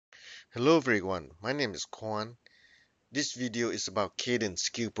Hello everyone, my name is Kwan. This video is about Cadence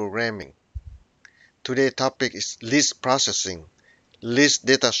skill programming. Today's topic is list processing. List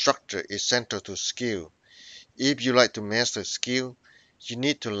data structure is central to skill. If you like to master skill, you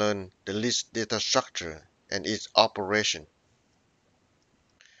need to learn the list data structure and its operation.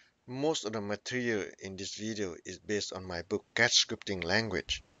 Most of the material in this video is based on my book Cat Scripting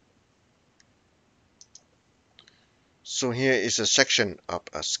Language. So here is a section of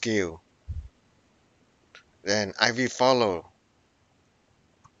a skill. Then I will follow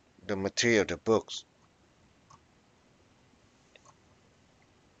the material of the books.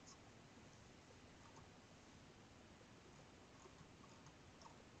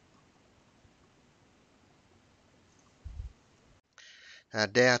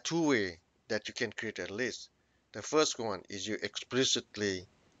 There are two ways that you can create a list. The first one is you explicitly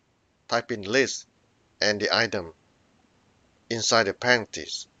type in list and the item inside the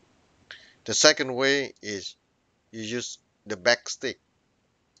parentheses. The second way is you use the backstick.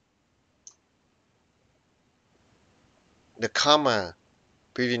 The comma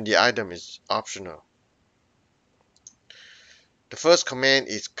between the item is optional. The first command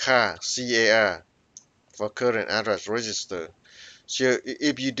is car, C-A-R, for current address register. So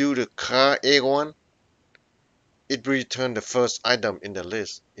if you do the car A1, it will return the first item in the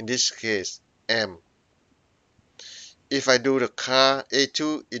list. In this case, M. If I do the car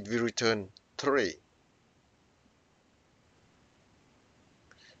A2, it will return 3.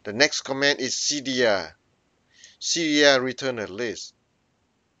 The next command is cdr. cdr return a list.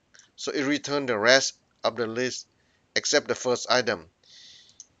 So it returns the rest of the list except the first item.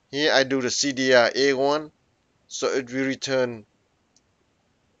 Here I do the cdr A1, so it will return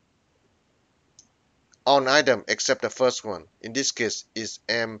all item except the first one. In this case is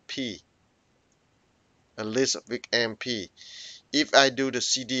MP, a list with MP. If I do the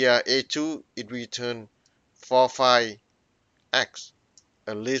cdr A2, it return 45X,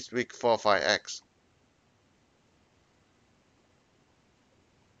 a list with 45X.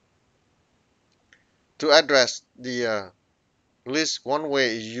 To address the list, one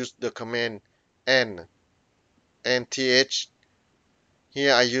way is use the command nth.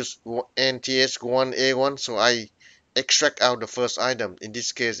 Here I use nth1a1, so I extract out the first item. In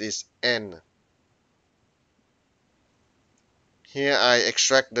this case is n. Here I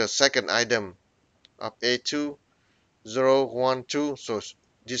extract the second item of a2, 0, 1, 2, so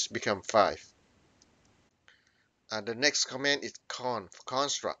this become 5. The next command is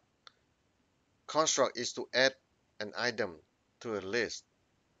construct. Construct is to add an item to a list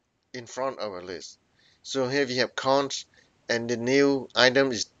in front of a list. So here we have const, and the new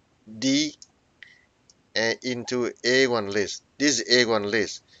item is D into A1 list. This is A1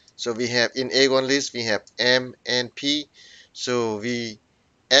 list. So we have in A1 list we have M and P. So we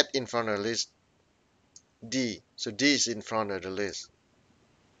add in front of the list D. So D is in front of the list.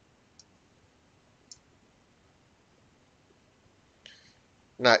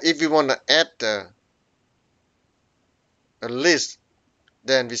 Now if we want to add a list,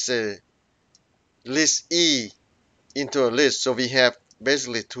 then we say list E into a list. So we have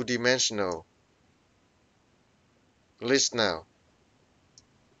basically two-dimensional list now.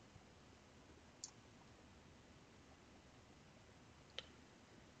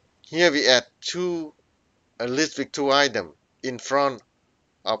 Here we add a list with two items in front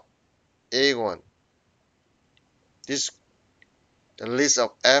of A1. This the list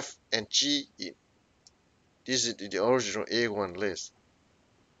of F and G. This is the original A1 list.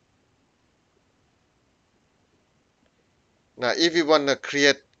 Now if we want to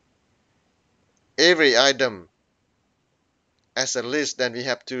create every item as a list, then we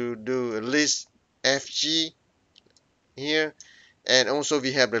have to do a list FG here, and also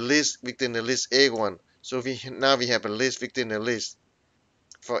we have the list within the list A1. So now we have a list within the list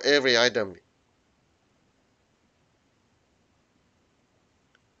for every item.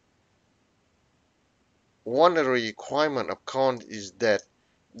 One of the requirements of count is that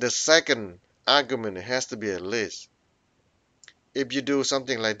the second argument has to be a list. If you do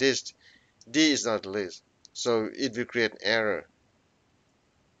something like this, D is not a list, so it will create an error.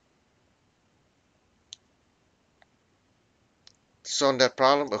 To solve that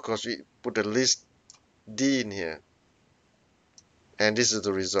problem, of course, we put the list D in here, and this is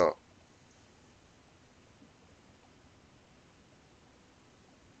the result.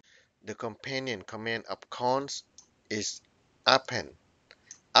 The companion command of const is append.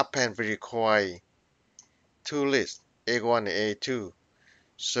 Append will require two lists, A1 and A2.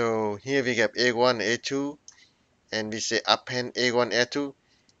 So here we have A1 and A2, and we say append A1 A2,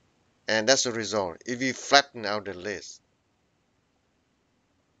 and that's the result. If we flatten out the list,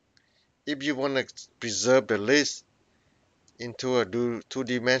 If you want to preserve the list into a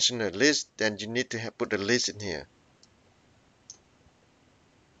two-dimensional list, then you need to put a list in here.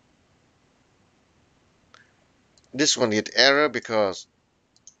 This one get error because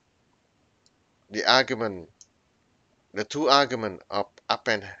the two argument of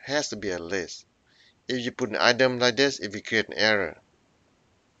append has to be a list. If you put an item like this, it will create an error.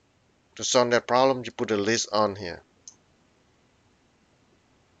 To solve that problem, you put a list on here.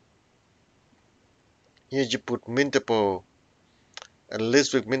 Here you put a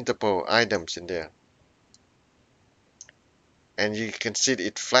list with multiple items in there. And you can see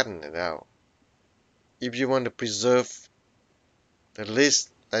it flatten it out. If you want to preserve the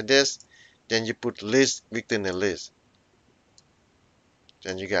list like this, then you put list within a list.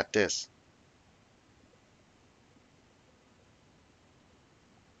 Then you got this.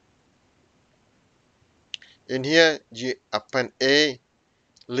 In here, you append a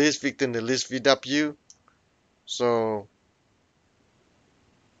list within the list VW. So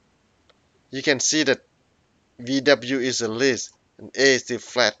you can see that VW is a list and A is still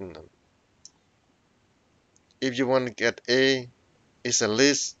flattened. If you want to get A is a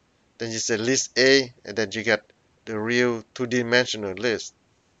list, then you say list A, and then you get the real two-dimensional list.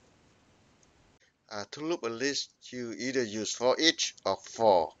 To loop a list, you either use for each or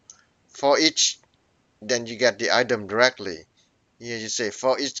for. For each, then you get the item directly. Here you say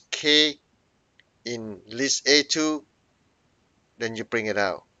for each K in list A2, then you bring it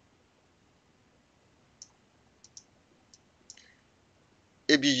out.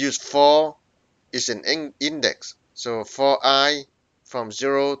 If you use for, it's an index. So for I from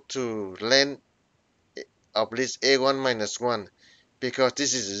 0 to length of list A1 minus 1, because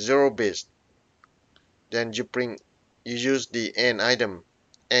this is 0 base, then you use the n item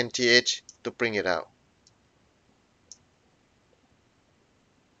nth to bring it out.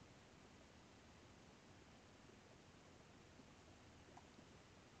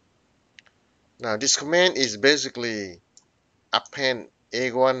 Now this command is basically append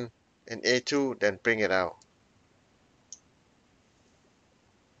A1 and A2, then bring it out.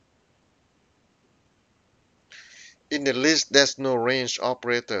 In the list, there's no range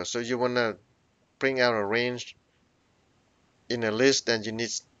operator, so you want to bring out a range in a list, then you need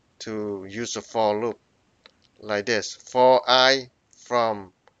to use a for loop like this. For I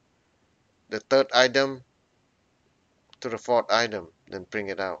from the third item to the fourth item, then bring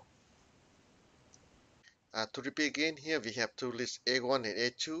it out. To repeat again, here we have two lists A1 and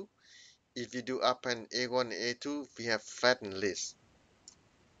A2. If we do append A1 and A2, we have flattened list.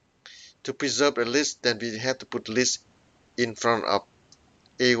 To preserve a list, then we have to put list in front of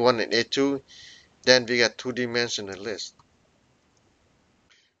A1 and A2, then we get two-dimensional list.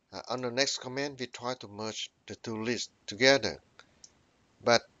 On the next command, we try to merge the two lists together.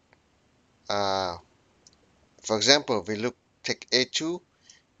 But for example, we take A2,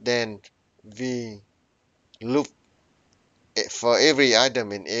 then we look for every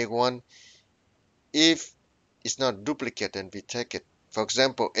item in A1. If it's not duplicate, then we take it. For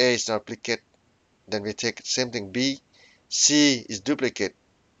example, A is not duplicate, then we take same thing B. C is duplicate,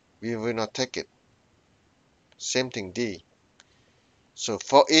 we will not take it. Same thing D. So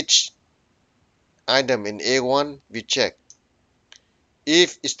for each item in A1, we check.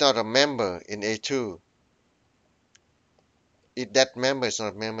 If it's not a member in A2, if that member is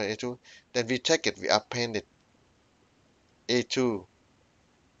not a member in A2, then we take it, we append it A2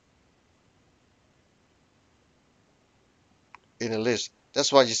 in a list.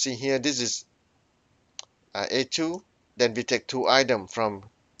 That's why you see here, this is A2, then we take two items from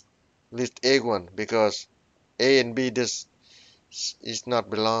list A1 because A and B this is not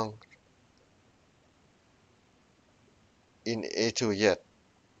belong in A2 yet,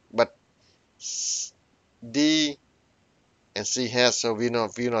 but D and C has, so we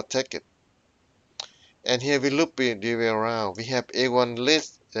not take it. And here we loop it the way around. We have A1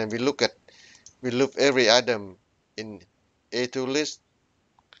 list, and we loop every item in A2 list.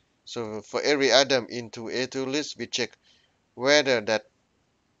 So for every item into A2 list, we check whether that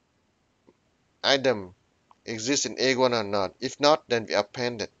item exists in A1 or not. If not, then we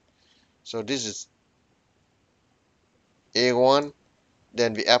append it. So this is A1,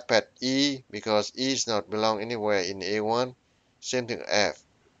 then we append E because E is not belong anywhere in A1. Same thing F,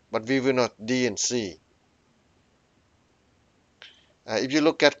 but we will not D and C. If you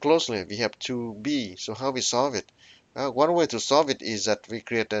look at closely, we have 2B. So how we solve it? One way to solve it is that we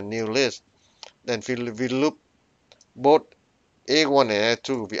create a new list. Then we loop both A1 and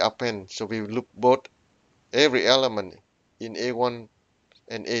A2. We append. So we loop both every element in A1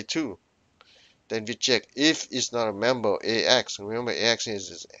 and A2. Then we check if it's not a member AX. Remember AX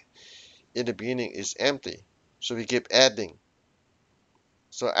is in the beginning is empty. So we keep adding.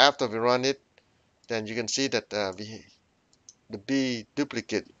 So after we run it, then you can see that the B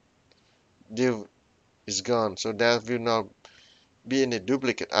duplicate div is gone. So there will not be any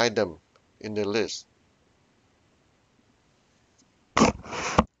duplicate item in the list.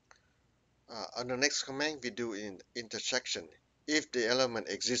 On the next command, we do in intersection. If the element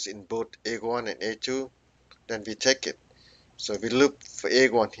exists in both A1 and A2, then we take it. So we look for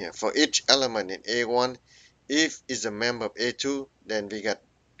A1 here. For each element in A1, if it's a member of A2, then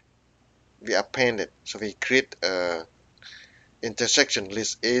we append it. So we create a intersection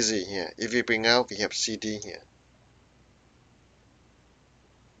list AZ here. If we bring out, we have CD here.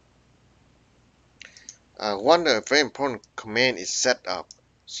 One very important command is setup.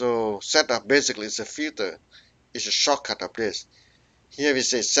 So setup basically is a filter. It's a shortcut of this. Here we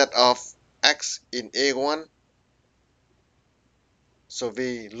say set off X in A1. So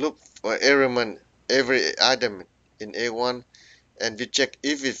we look for every item in A1, and we check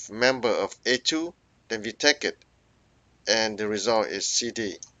if it's member of A2, then we take it, and the result is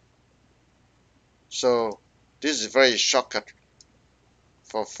CD. So this is very shortcut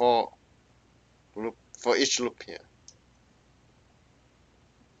for each loop here.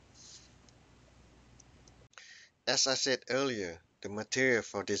 As I said earlier, the material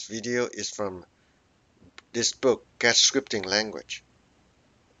for this video is from this book, Get Scripting Language.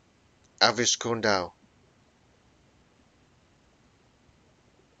 I will scroll down.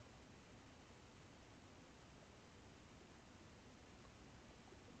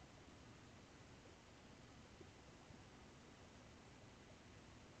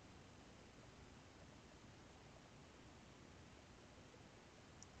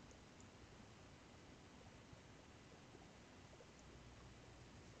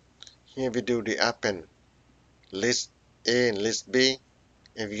 Here we do the append list A and list B,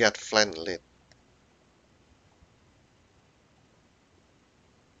 and we got flattened list.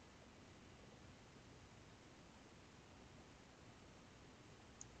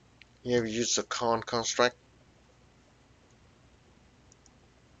 Here we use the con construct.